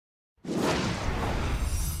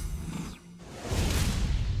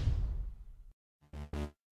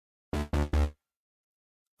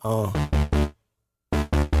Shout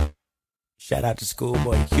out to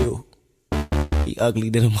Schoolboy Q. He ugly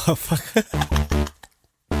than a motherfucker.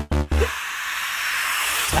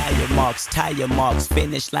 Tire marks.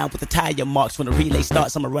 Finish line with the tire marks. When the relay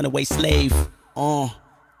starts, I'm a runaway slave.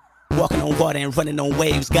 Walking on water and running on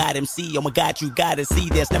waves. God MC, oh my God, you gotta see.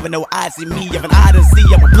 There's never no odds in me of an odyssey.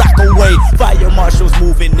 I'm a block away. Fire marshals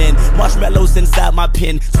moving in. Marshmallows inside my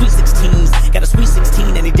pen. Sweet 16s, got a sweet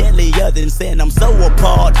 16 any deadlier than sin. I'm so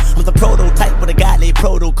appalled. I'm the prototype with a godly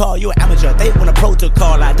protocol. You an amateur, they want a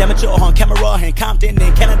protocol. I damage you on camera in Compton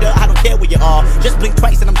in Canada. I don't care where you are. Just blink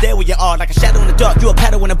twice and I'm there where you are. Like a shadow in the dark. You a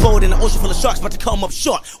paddle in a boat in an ocean full of sharks, about to come up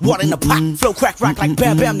short. Water in the pot, flow crack rock like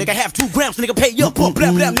bam bam. Nigga have 2 grams, nigga pay up. Blah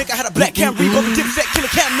blah blah. Nigga had a black Camry, over dipset, killer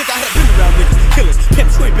cam, nigga. I had been around niggas, killers,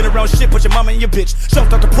 pimps, you ain't been around shit, but your mama and your bitch.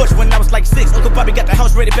 Jumped off the porch when I was like 6. Uncle Bobby got the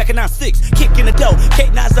house ready back in 96. Kick in the dough,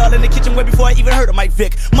 K9's all in the kitchen way before I even heard of Mike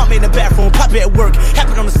Vick. Mama in the bathroom, Papa at work.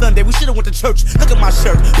 Happened on a Sunday, we should've went to church. Look at my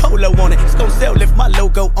shirt, polo on it. It's gon' sell, lift my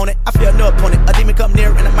logo on it. I feel no up on it. A demon come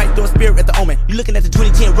near and I might throw a spear at the omen. You looking at the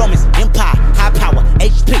 2010 Romans, Empire, high power,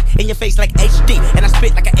 HP, in your face like HD. And I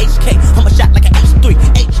spit like an HK, I'm a shot like an H3.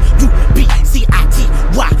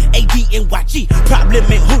 H-U-B-C-I-T-Y-A-D-N-Y-G. Problem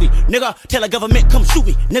in hootie, nigga. Tell the government come shoot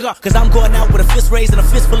me, nigga. Cause I'm going out with a fist raised and a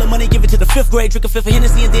fist full of money. Give it to the 5th grade. Drink a fifth of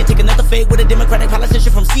Hennessy and then take another fade with a Democratic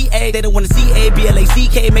politician from CA. They don't want to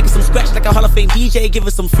C-A-B-L-A-C-K. Making some scratch like a Hall of Fame DJ. Give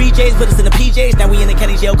us some free J's, put us in the PJs. Now we in the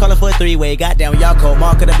county jail calling for a 3-way. Goddamn, y'all cold.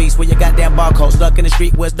 Mark of the beast where your goddamn barcode. Stuck in the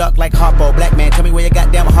street where it's dark like Harpo. Black man, tell me where your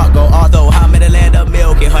goddamn heart go. Although I'm in the land of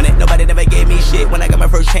milk and honey. Nobody never gave me shit. When I got my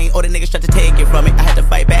first chain, all the niggas tried to take it from me. I had to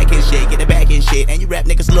fight back and shit, get it back and shit. And you rap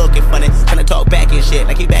niggas looking funny, tryna talk back and shit.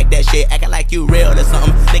 Like he back that shit, acting like you real or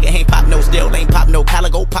something. Nigga ain't pop no still, ain't pop no collar.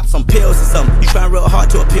 Go pop some pills or something. You trying real hard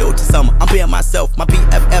to appeal to something. I'm being myself, my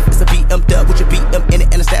BFF is a BM dub with your BM in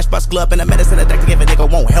it. And a stash box glove and a medicine a doctor give a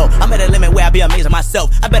nigga won't help. I'm at a limit where I be amazing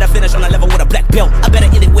myself. I better finish on a level with a black belt. I better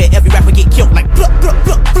end it where every rapper get killed. Like pluck, pluck,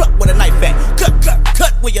 pluck, pluck with a knife at.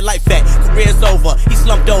 Cut where your life at. Career's over, he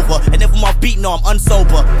slumped over. And if I'm off beat, no, I'm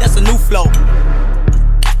unsober. That's a new flow.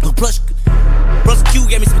 Plus Q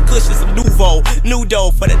gave me some cushions, some Nouveau, new dough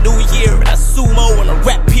for the new year. And I sumo on a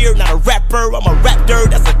rap pier, not a rapper. I'm a raptor,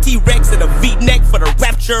 that's a T-Rex and a V-neck for the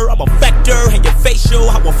rapture. I'm a factor, and your facial,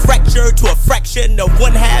 I will fracture to a fraction of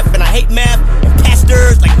 1/2. And I hate math and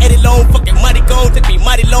pastors like Eddie Long. Fucking money gone, took me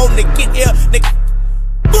mighty long to get here, nigga.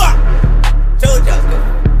 Told y'all I was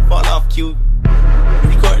gonna fall off, Q. You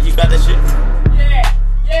record, you got that shit?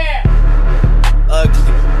 Yeah.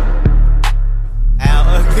 Ugly. Ow,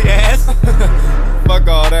 ugly ass. Fuck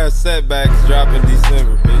all that, setbacks drop in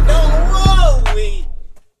December, bitch. Don't worry.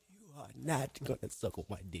 You are not gonna suck on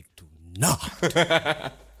my dick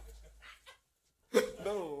tonight.